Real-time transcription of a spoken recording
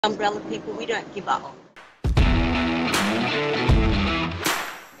Umbrella people, we don't give up.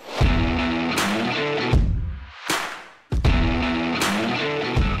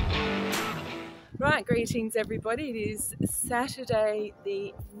 Right, greetings everybody. It is Saturday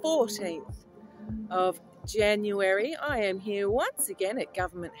the 14th of January. I am here once again at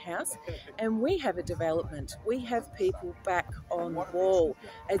Government House and we have a development. We have people back on the wall.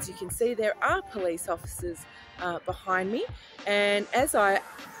 As you can see, there are police officers behind me, and as I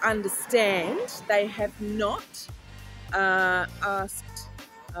understand, they have not asked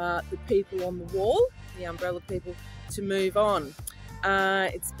the people on the wall, the umbrella people, to move on.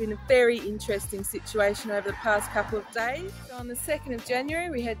 It's been a very interesting situation over the past couple of days. So on the 2nd of January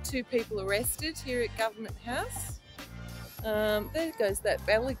we had 2 people arrested here at Government House. There goes that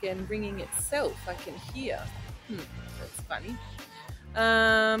bell again ringing itself, I can hear. That's funny.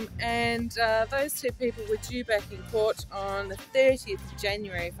 Those 2 people were due back in court on the 30th of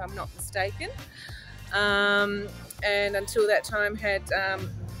January if I'm not mistaken. And until that time had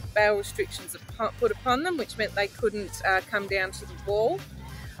bail restrictions put upon them, which meant they couldn't come down to the wall.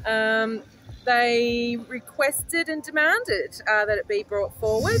 They requested and demanded that it be brought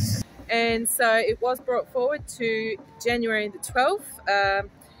forward, and so it was brought forward to January the 12th.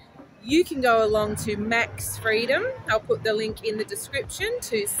 You can go along to Max Freedom. I'll put the link in the description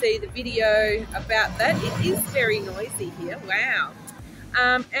to see the video about that. It is very noisy here, wow.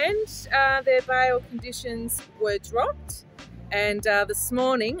 Their bail conditions were dropped. And this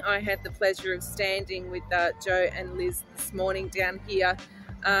morning I had the pleasure of standing with Joe and Liz this morning down here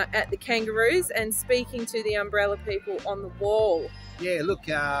at the Kangaroos and speaking to the umbrella people on the wall. Yeah, look,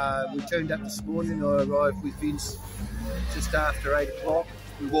 we turned up this morning. I arrived with Vince just after 8 o'clock.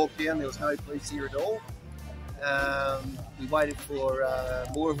 We walked down, there was no police here at all. We waited for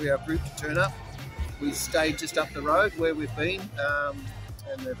more of our group to turn up. We stayed just up the road where we've been,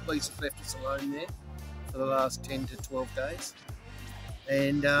 and the police have left us alone there for the last 10 to 12 days.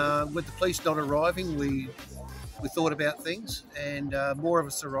 And with the police not arriving, we thought about things, and more of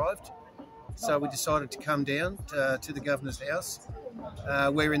us arrived. So we decided to come down to the Governor's house,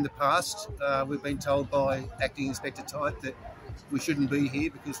 where in the past we've been told by Acting Inspector Tite that we shouldn't be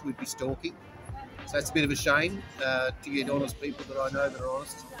here because we'd be stalking. So it's a bit of a shame to get honest people that I know that are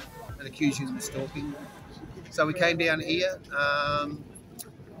honest and accusing them of stalking. So we came down here.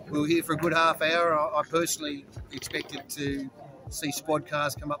 We were here for a good half hour. I personally expected to see squad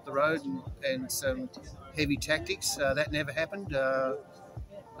cars come up the road and some heavy tactics. That never happened. The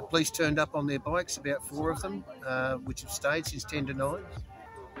police turned up on their bikes, about 4 of them, which have stayed since 10 to 9.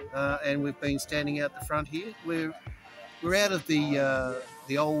 And we've been standing out the front here. We're out of the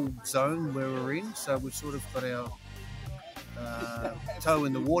old zone where we're in, so we've sort of got our toe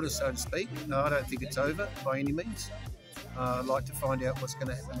in the water, so to speak. No, I don't think it's over by any means. I'd like to find out what's going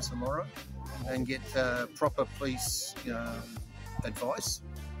to happen tomorrow and get proper police advice,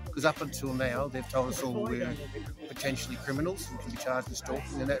 because up until now they've told us all we're potentially criminals and can be charged with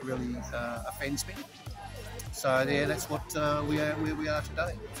stalking, and that really offends me. So yeah, that's what we are, where we are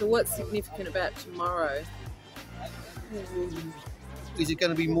today. So what's significant about tomorrow? Is it going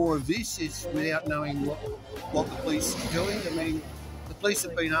to be more of this? Is without knowing what the police are doing? I mean, the police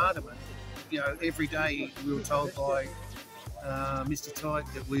have been adamant. You know, every day we were told by Mr. Tite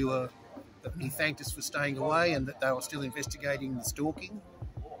that he thanked us for staying away and that they were still investigating the stalking.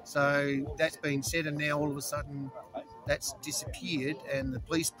 So that's been said, and now all of a sudden that's disappeared and the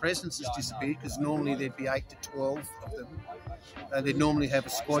police presence has disappeared, because normally there'd be 8 to 12 of them. They'd normally have a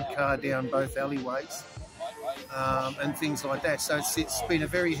squad car down both alleyways and things like that. So it's been a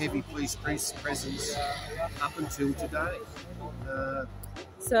very heavy police presence up until today.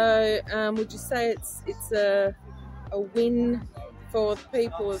 So would you say it's a win for the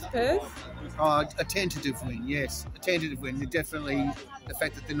people of Perth? A tentative win, yes. A tentative win. Definitely the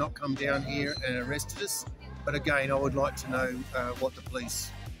fact that they're not come down here and arrested us. But again, I would like to know what the police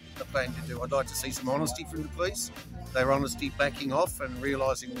are planning to do. I'd like to see some honesty from the police. Their honesty backing off and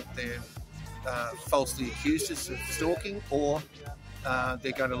realising that they're falsely accused us of stalking, or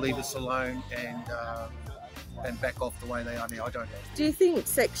they're going to leave us alone and back off the way they are now. I don't know. Do you think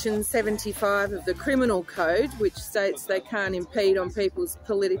Section 75 of the Criminal Code, which states they can't impede on people's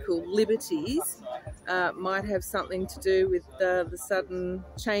political liberties, might have something to do with the sudden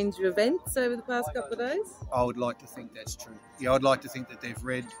change of events over the past couple of days? I would like to think that's true. Yeah, I'd like to think that they've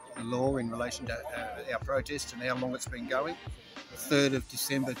read the law in relation to our protest and how long it's been going. The 3rd of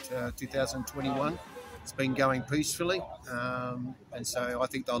December 2021. It's been going peacefully, and so I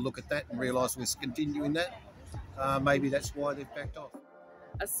think they'll look at that and realise we're continuing that. Maybe that's why they've backed off.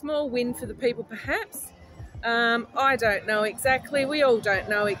 A small win for the people perhaps, I don't know exactly, we all don't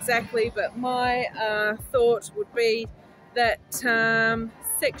know exactly, but my thought would be that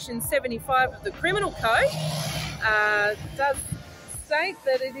Section 75 of the Criminal Code does state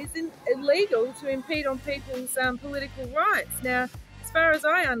that it is illegal to impede on people's political rights. Now, as far as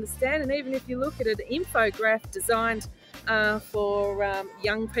I understand, and even if you look at an infographic designed for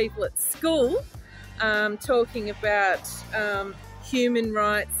young people at school, talking about human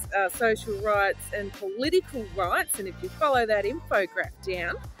rights, social rights and political rights, and if you follow that infographic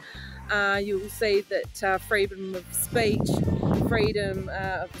down, you'll see that freedom of speech, freedom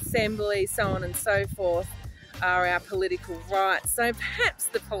of assembly, so on and so forth, are our political rights. So perhaps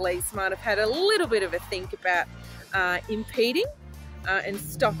the police might have had a little bit of a think about impeding and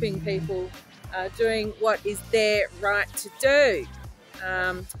stopping people doing what is their right to do.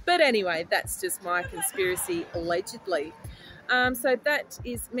 But anyway, that's just my conspiracy, allegedly. So that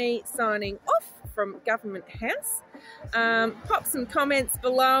is me signing off from Government House. Pop some comments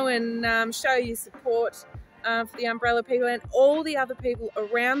below and show your support for the Umbrella people and all the other people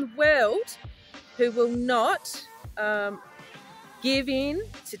around the world who will not give in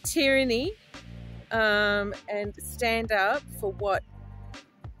to tyranny and stand up for what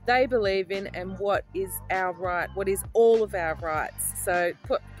they believe in and what is our right, what is all of our rights. So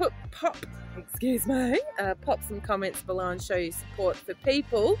pop some comments below and show your support for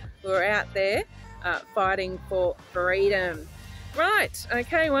people who are out there fighting for freedom. Right,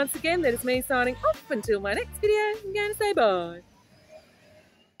 okay, once again, that is me signing off. Until my next video, I'm going to say bye.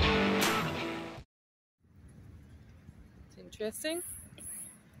 It's interesting.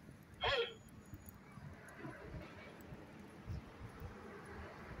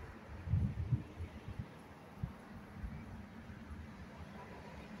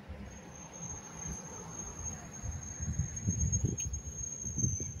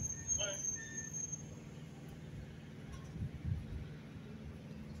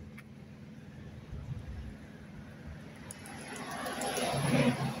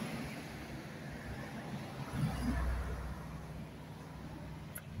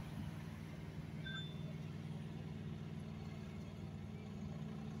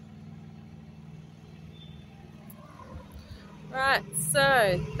 Right,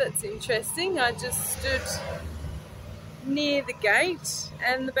 so that's interesting. I just stood near the gate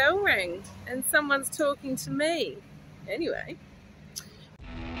and the bell rang and someone's talking to me. Anyway.